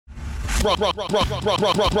Broncos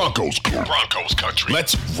country.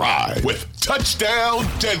 Let's ride with Touchdown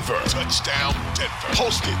Denver. Touchdown Denver.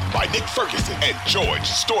 Hosted by Nick Ferguson and George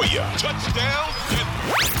Stoya. Touchdown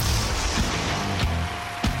Denver.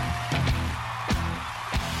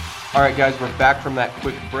 All right, guys, we're back from that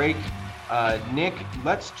quick break. Nick,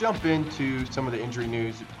 let's jump into some of the injury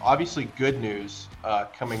news. Obviously, good news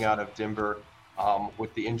coming out of Denver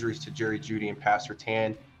with the injuries to Jeudy and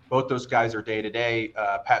Surtain. Both those guys are day-to-day.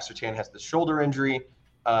 Surtain has the shoulder injury,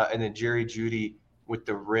 and then Jeudy with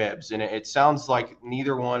the ribs. And it sounds like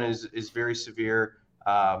neither one is very severe,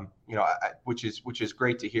 which is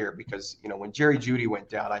great to hear because, when Jeudy went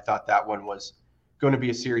down, I thought that one was going to be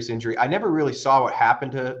a serious injury. I never really saw what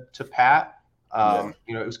happened to Pat.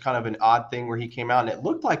 It was kind of an odd thing where he came out, and it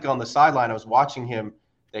looked like on the sideline, I was watching him,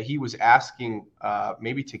 that he was asking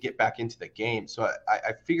maybe to get back into the game. So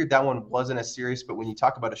I figured that one wasn't as serious, but when you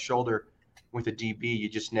talk about a shoulder with a DB, you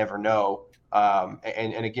just never know.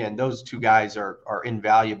 And again, those two guys are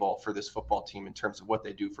invaluable for this football team in terms of what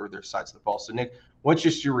they do for their sides of the ball. So Nick, what's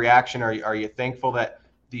just your reaction? Are you thankful that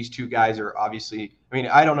these two guys are obviously,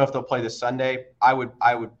 I don't know if they'll play this Sunday. I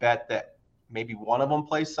would bet that maybe one of them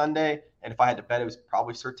plays Sunday. And if I had to bet, it was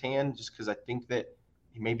probably Surtain, just because I think that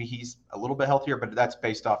maybe he's a little bit healthier, but that's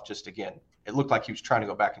based off just, again, it looked like he was trying to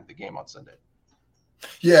go back into the game on Sunday.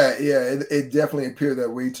 Yeah, it definitely appeared that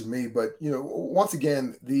way to me. But, once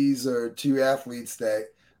again, these are two athletes that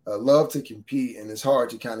love to compete, and it's hard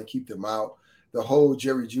to kind of keep them out. The whole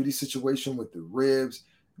Jeudy situation with the ribs,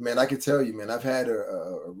 man, I can tell you, man, I've had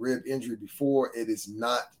a rib injury before. It is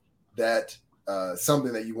not that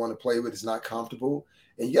something that you want to play with. It's not comfortable.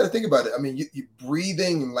 And you got to think about it. You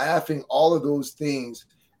breathing and laughing, all of those things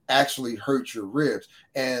actually hurt your ribs.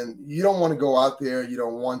 And you don't want to go out there. You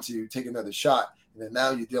don't want to take another shot. And then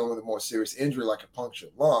now you're dealing with a more serious injury like a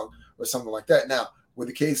punctured lung or something like that. Now, with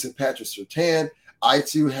the case of Patrick Surtain, I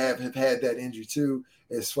too have had that injury too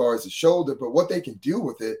as far as the shoulder. But what they can do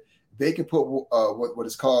with it, they can put what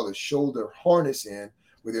is called a shoulder harness in,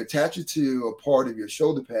 where they attach it to a part of your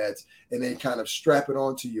shoulder pads and then kind of strap it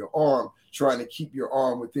onto your arm, trying to keep your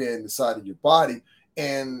arm within the side of your body.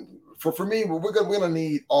 And for me, we're going to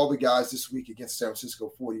need all the guys this week against the San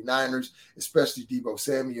Francisco 49ers, especially Deebo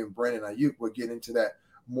Samuel and Brandon Ayuk. We'll get into that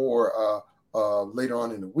more later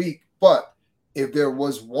on in the week. But if there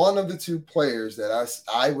was one of the two players that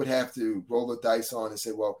I would have to roll the dice on and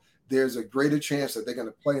say, well, there's a greater chance that they're going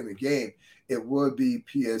to play in the game, it would be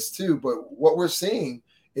PS2. But what we're seeing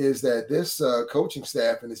is that this coaching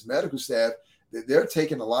staff and this medical staff, they're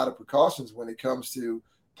taking a lot of precautions when it comes to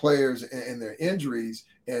players and their injuries.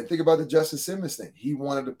 And think about the Justin Simmons thing. He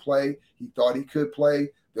wanted to play. He thought he could play.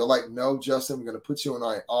 They're like, no, Justin, we're going to put you on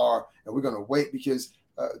IR, and we're going to wait because,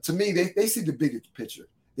 to me, they see the bigger picture.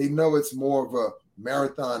 They know it's more of a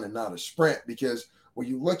marathon and not a sprint because when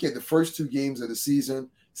you look at the first two games of the season,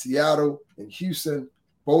 Seattle and Houston,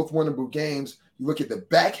 both winnable games, you look at the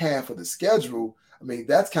back half of the schedule,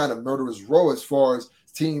 that's kind of murderer's row as far as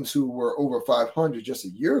teams who were over 500 just a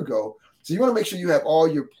year ago. So you want to make sure you have all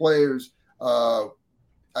your players,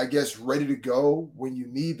 ready to go when you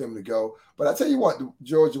need them to go. But I tell you what,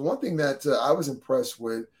 George, one thing that I was impressed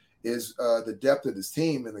with is the depth of this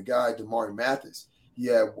team and the guy, Damari Mathis.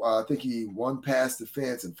 Yeah, I think he 1 pass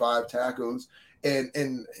defense and 5 tackles.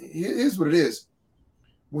 And here's what it is.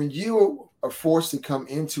 When you are forced to come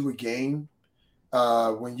into a game,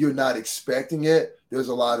 when you're not expecting it, there's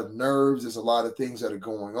a lot of nerves. There's a lot of things that are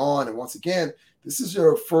going on. And once again, this is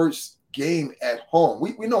your first game at home.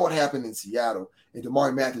 We know what happened in Seattle, and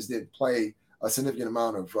Damari Mathis didn't play a significant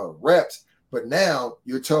amount of reps. But now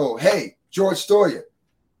you're told, hey, George Stoya,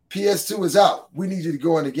 PS2 is out. We need you to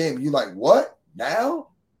go in the game. And you're like, what? Now?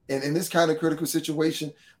 And in this kind of critical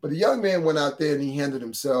situation. But the young man went out there and he handled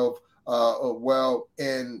himself well.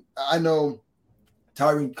 And I know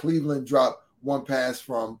Tyree Cleveland dropped 1 pass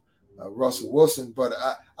from Russell Wilson, but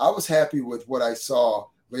I was happy with what I saw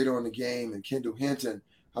later in the game. And Kendall Hinton,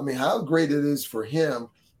 how great it is for him,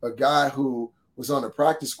 a guy who was on the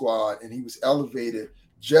practice squad and he was elevated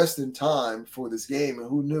just in time for this game. And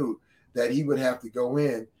who knew that he would have to go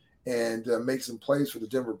in and make some plays for the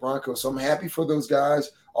Denver Broncos. So I'm happy for those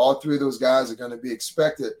guys. All 3 of those guys are going to be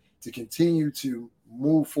expected to continue to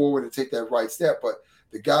move forward and take that right step. But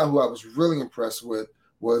the guy who I was really impressed with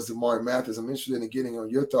was Damari Mathis. I'm interested in getting on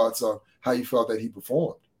your thoughts on how you felt that he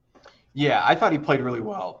performed. Yeah, I thought he played really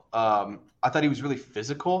well. I thought he was really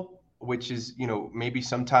physical, which is, maybe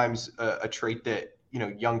sometimes a trait that,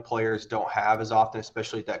 young players don't have as often,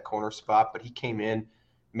 especially at that corner spot. But he came in,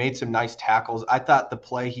 made some nice tackles. I thought the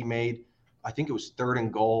play he made, I think it was 3rd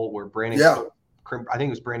and goal where I think it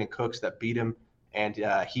was Brandon Cooks that beat him and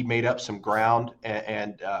he made up some ground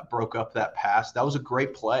and broke up that pass. That was a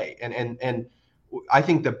great play. And I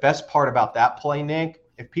think the best part about that play, Nick,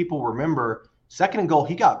 if people remember, 2nd and goal,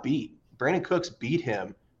 he got beat. Brandon Cooks beat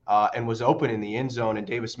him and was open in the end zone, and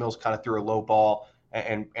Davis Mills kind of threw a low ball,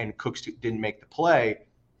 and Cooks didn't make the play.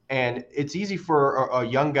 And it's easy for a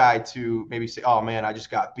young guy to maybe say, oh, man, I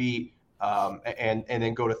just got beat, and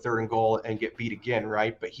then go to 3rd and goal and get beat again,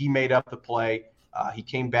 right? But he made up the play. He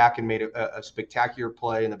came back and made a spectacular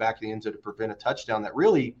play in the back of the end zone to prevent a touchdown that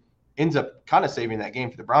really ends up kind of saving that game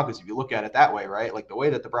for the Broncos, if you look at it that way, right? Like the way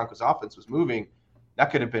that the Broncos offense was moving,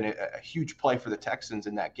 that could have been a huge play for the Texans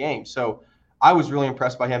in that game. So I was really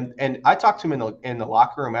impressed by him. And I talked to him in the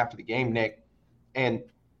locker room after the game, Nick, and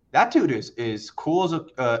that dude is cool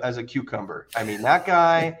as a cucumber. I mean, that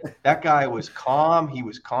guy was calm. He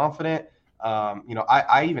was confident.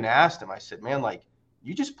 I even asked him, I said, man, like,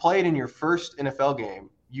 you just played in your first NFL game.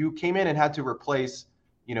 You came in and had to replace,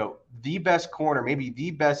 the best corner, maybe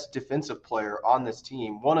the best defensive player on this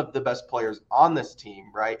team, one of the best players on this team,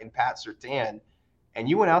 right, in Pat Surtain. And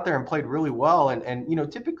you went out there and played really well.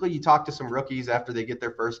 And typically you talk to some rookies after they get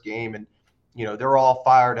their first game, and, they're all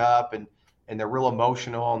fired up and they're real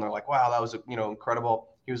emotional, and they're like, wow, that was, incredible.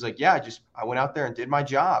 He was like, yeah, I went out there and did my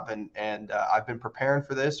job. And I've been preparing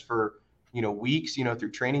for this for, weeks,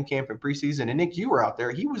 through training camp and preseason. And Nick, you were out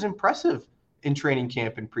there. He was impressive in training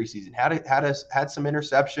camp and preseason, had some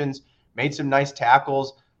interceptions, made some nice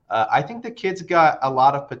tackles. I think the kid's got a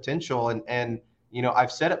lot of potential. And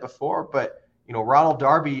I've said it before, but, Ronald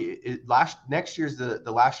Darby, next year's the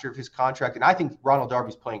last year of his contract. And I think Ronald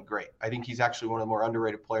Darby's playing great. I think he's actually one of the more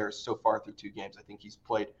underrated players so far through 2 games. I think he's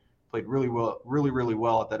played really well, really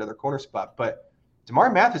well at that other corner spot. But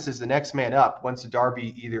Damari Mathis is the next man up once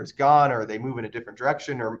Darby either is gone or they move in a different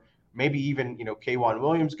direction, or maybe even, K'Wan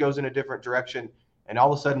Williams goes in a different direction, and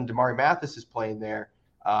all of a sudden Damari Mathis is playing there.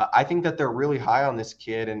 I think that they're really high on this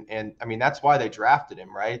kid, and I mean, that's why they drafted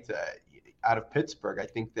him, right, out of Pittsburgh. I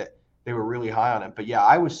think that they were really high on him. But, yeah,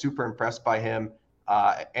 I was super impressed by him.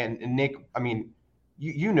 And Nick, I mean,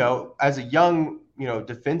 as a young,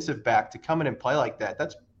 defensive back to come in and play like that,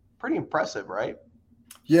 that's pretty impressive, right?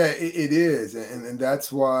 Yeah, it is. And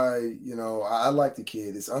that's why, I like the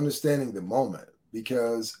kid. It's understanding the moment,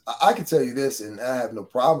 because I can tell you this, and I have no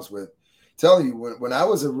problems with telling you, when I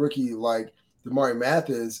was a rookie like Damari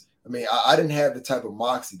Mathis, I mean, I didn't have the type of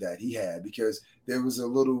moxie that he had, because there was a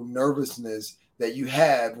little nervousness that you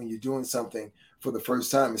have when you're doing something for the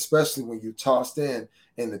first time, especially when you're tossed in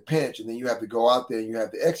the pinch, and then you have to go out there and you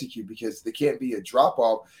have to execute, because there can't be a drop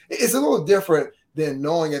off. It's a little different than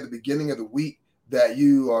knowing at the beginning of the week that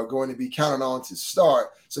you are going to be counted on to start,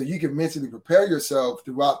 so you can mentally prepare yourself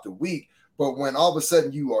throughout the week. But when all of a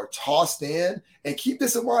sudden you are tossed in, and keep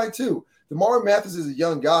this in mind too, Damari Mathis is a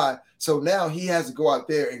young guy, so now he has to go out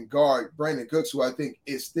there and guard Brandon Cooks, who I think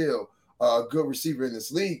is still a good receiver in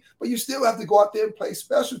this league, but you still have to go out there and play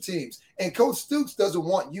special teams. And Coach Stoops doesn't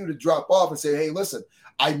want you to drop off and say, hey, listen,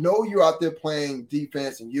 I know you're out there playing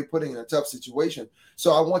defense and you're putting in a tough situation,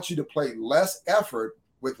 so I want you to play less effort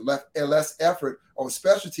on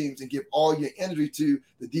special teams and give all your energy to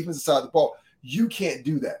the defensive side of the ball. You can't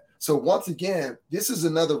do that. So once again, this is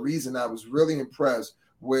another reason I was really impressed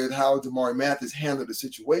with how Damari Mathis handled the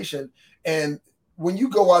situation. And when you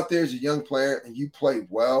go out there as a young player and you play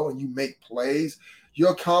well and you make plays,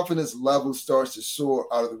 your confidence level starts to soar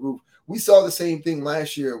out of the roof. We saw the same thing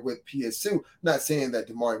last year with PS2. Not saying that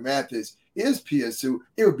Damari Mathis is PS2.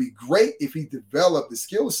 It would be great if he developed the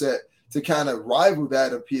skill set to kind of rival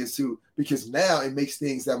that of PS2, because now it makes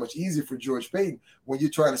things that much easier for George Payton when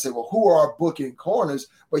you're trying to say, well, who are our booking corners?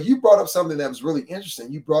 But you brought up something that was really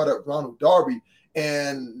interesting. You brought up Ronald Darby.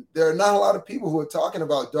 And there are not a lot of people who are talking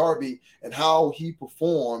about Darby and how he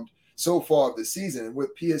performed so far this season. And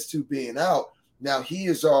with PS2 being out, now he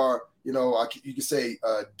is our, you could say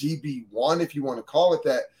DB1, if you want to call it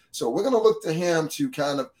that. So we're going to look to him to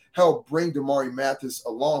kind of help bring Damari Mathis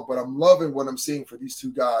along. But I'm loving what I'm seeing for these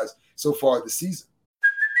 2 guys so far this season.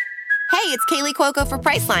 Hey, it's Kaylee Cuoco for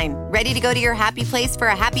Priceline. Ready to go to your happy place for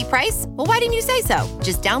a happy price? Well, why didn't you say so?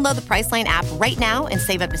 Just download the Priceline app right now and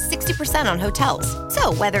save up to 60% on hotels.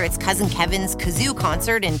 So whether it's Cousin Kevin's Kazoo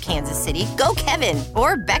Concert in Kansas City, go Kevin,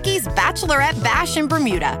 or Becky's Bachelorette Bash in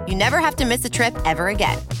Bermuda, you never have to miss a trip ever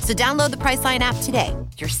again. So download the Priceline app today.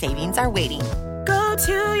 Your savings are waiting. Go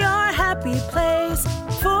to your happy place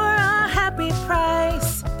for a happy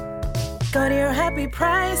price. Go to your happy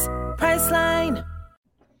price, Priceline.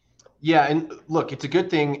 Yeah, and look, it's a good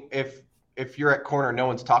thing if you're at corner, no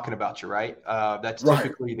one's talking about you, right? That's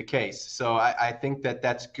typically the case. So I think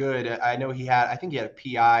that's good. I know I think he had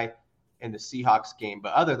a PI in the Seahawks game.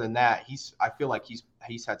 But other than that, I feel like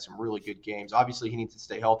he's had some really good games. Obviously, he needs to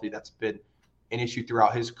stay healthy. That's been an issue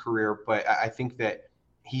throughout his career. But I think that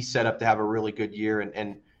he's set up to have a really good year.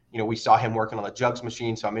 And we saw him working on the jugs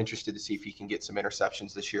machine, so I'm interested to see if he can get some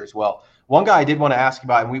interceptions this year as well. One guy I did want to ask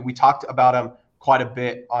about, and we talked about him quite a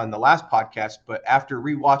bit on the last podcast, but after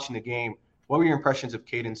rewatching the game, what were your impressions of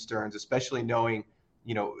Caden Stearns, especially knowing,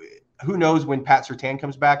 who knows when Pat Surtain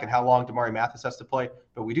comes back and how long Damari Mathis has to play,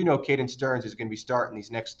 but we do know Caden Stearns is going to be starting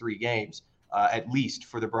these next 3 games, at least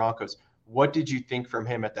for the Broncos. What did you think from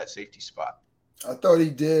him at that safety spot? I thought he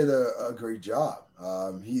did a great job.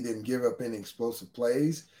 He didn't give up any explosive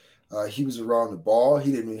plays. He was around the ball.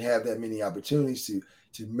 He didn't even have that many opportunities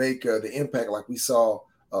to make the impact like we saw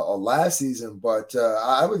last season. But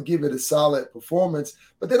I would give it a solid performance.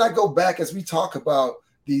 But then I go back as we talk about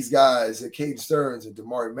these guys, Caden Stearns and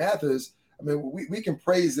Damari Mathis. I mean, we can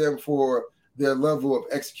praise them for their level of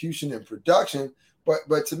execution and production.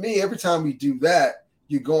 But to me, every time we do that,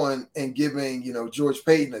 you're going and giving, George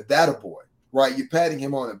Payton a data boy, right? You're patting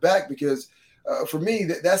him on the back because for me,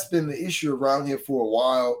 that's been the issue around here for a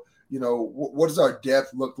while. What does our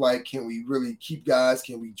depth look like? Can we really keep guys?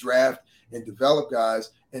 Can we draft and develop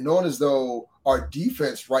guys? And knowing as though our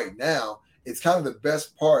defense right now, it's kind of the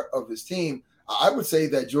best part of his team, I would say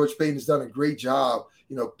that George Payton has done a great job,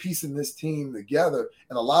 piecing this team together.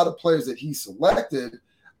 And a lot of players that he selected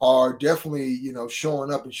are definitely,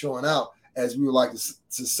 showing up and showing out, as we would like to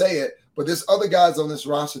say it. But there's other guys on this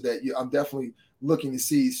roster that I'm definitely looking to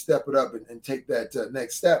see step it up and take that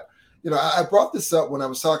next step. I brought this up when I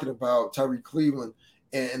was talking about Tyrie Cleveland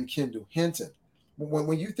and Kendall Hinton.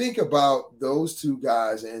 When you think about those two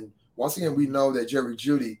guys, and once again, we know that Jerry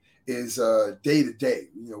Jeudy is day-to-day.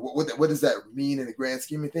 What does that mean in the grand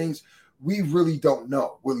scheme of things? We really don't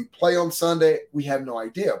know. Will he play on Sunday? We have no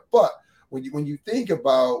idea. But when you think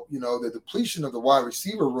about, the depletion of the wide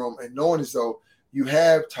receiver room and knowing as though you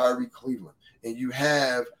have Tyrie Cleveland and you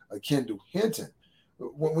have Kendall Hinton,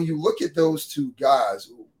 when you look at those two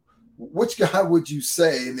guys, which guy would you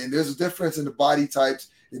say? And there's a difference in the body types,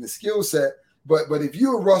 in the skill set. But if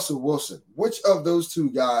you're Russell Wilson, which of those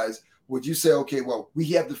two guys would you say, okay, well, we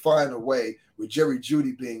have to find a way with Jerry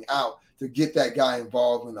Jeudy being out to get that guy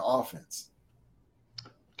involved in the offense?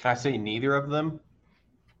 Can I say neither of them?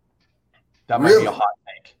 That might be a hot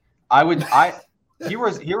take. Here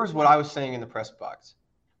was what I was saying in the press box.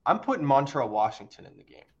 I'm putting Montrell Washington in the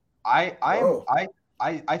game.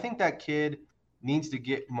 I think that kid needs to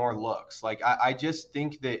get more looks. Like I just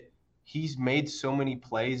think that he's made so many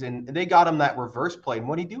plays, and they got him that reverse play. And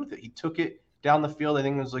what did he do with it? He took it down the field. I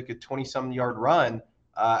think it was like a 20-some yard run.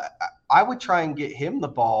 I would try and get him the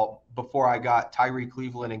ball before I got Tyrie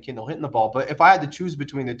Cleveland and Kendall Hinton the ball. But if I had to choose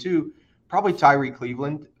between the two, probably Tyrie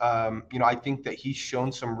Cleveland. I think that he's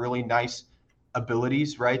shown some really nice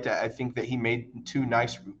abilities, right? I think that he made 2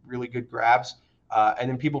 nice, really good grabs. And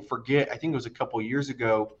then people forget, I think it was a couple years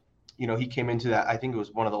ago, he came into that, I think it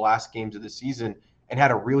was one of the last games of the season, and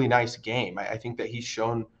had a really nice game. I think that he's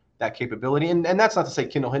shown that capability. And that's not to say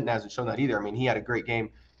Kendall Hinton hasn't shown that either. I mean, he had a great game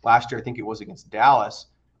last year. I think it was against Dallas,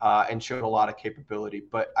 and showed a lot of capability.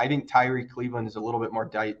 But I think Tyrie Cleveland is a little bit more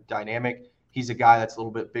dynamic. He's a guy that's a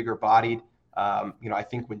little bit bigger bodied. I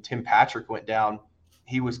think when Tim Patrick went down,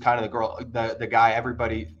 he was kind of the guy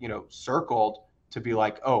everybody, circled to be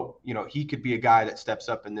like, oh, he could be a guy that steps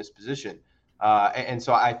up in this position. And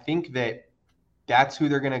so I think that that's who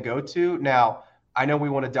they're going to go to. Now, I know we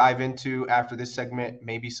want to dive into, after this segment,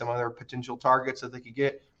 maybe some other potential targets that they could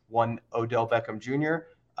get. One, Odell Beckham Jr.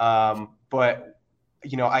 But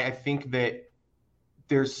I think that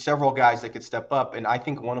there's several guys that could step up, and I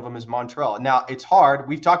think one of them is Montrell. Now, it's hard.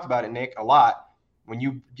 We've talked about it, Nick, a lot. When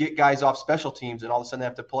you get guys off special teams and all of a sudden they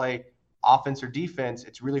have to play offense or defense,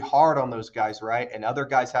 it's really hard on those guys, right? And other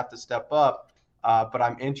guys have to step up. But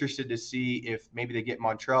I'm interested to see if maybe they get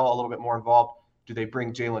Montrell a little bit more involved. Do they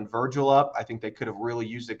bring Jalen Virgil up? I think they could have really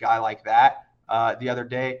used a guy like that the other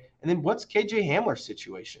day. And then what's KJ Hamler's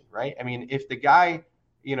situation, right? I mean, if the guy,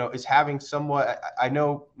 is having somewhat – I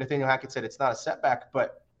know Nathaniel Hackett said it's not a setback,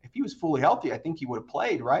 but if he was fully healthy, I think he would have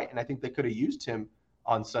played, right? And I think they could have used him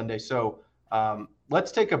on Sunday. So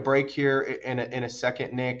let's take a break here in a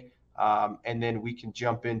second, Nick, and then we can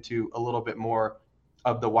jump into a little bit more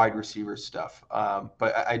of the wide receiver stuff.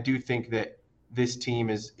 But I do think that this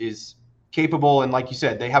team is capable, and like you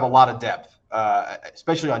said, they have a lot of depth,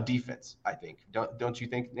 especially on defense, I think. Don't you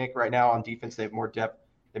think, Nick, right now on defense they have more depth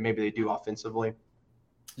than maybe they do offensively?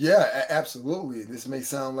 Yeah, absolutely. This may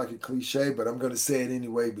sound like a cliche, but I'm going to say it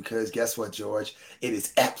anyway because guess what, George? It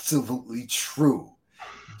is absolutely true.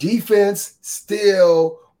 Defense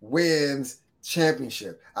still wins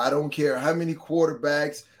championship. I don't care how many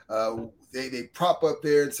quarterbacks they prop up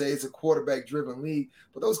there and say it's a quarterback-driven league,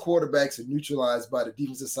 but those quarterbacks are neutralized by the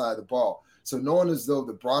defensive side of the ball. So knowing as though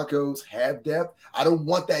the Broncos have depth, I don't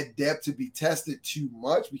want that depth to be tested too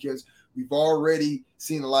much because we've already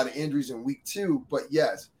seen a lot of injuries in week 2. But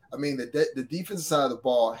yes, I mean, the defensive side of the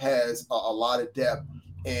ball has a lot of depth,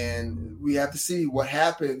 and we have to see what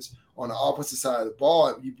happens on the offensive side of the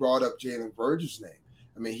ball. You brought up Jalen Virgil's name.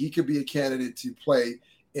 I mean, he could be a candidate to play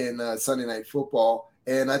in Sunday Night Football.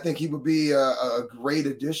 And I think he would be a great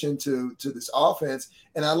addition to this offense.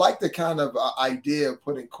 And I like the kind of idea of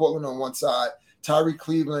putting Cortland on one side, Tyree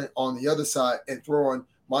Cleveland on the other side, and throwing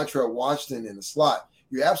Montrell Washington in the slot.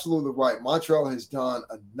 You're absolutely right. Montrell has done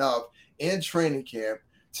enough in training camp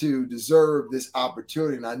to deserve this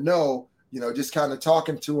opportunity. And I know, just kind of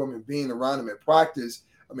talking to him and being around him at practice,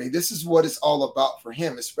 I mean, this is what it's all about for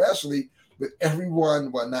him, especially with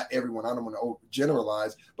everyone, well, not everyone, I don't want to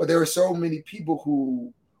generalize, but there are so many people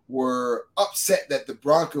who were upset that the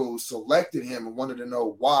Broncos selected him and wanted to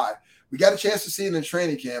know why. We got a chance to see it in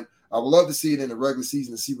training camp. I would love to see it in the regular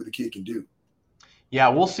season and see what the kid can do. Yeah,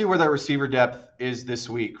 we'll see where that receiver depth is this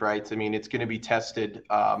week, right? I mean, it's going to be tested,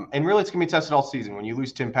 and really it's going to be tested all season. When you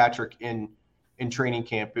lose Tim Patrick in training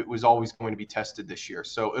camp, it was always going to be tested this year.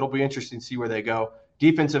 So it'll be interesting to see where they go.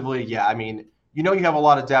 Defensively, yeah, I mean, you have a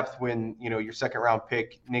lot of depth when, your second-round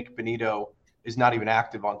pick, Nick Benito, is not even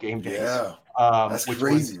active on game days. Yeah, that's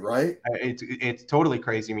crazy, right? It's totally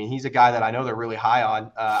crazy. I mean, he's a guy that I know they're really high on.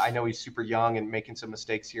 I know he's super young and making some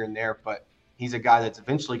mistakes here and there, but he's a guy that's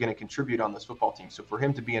eventually going to contribute on this football team. So for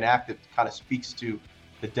him to be inactive kind of speaks to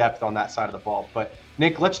the depth on that side of the ball. But,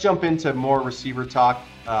 Nick, let's jump into more receiver talk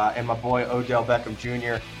and my boy Odell Beckham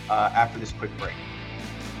Jr. After this quick break.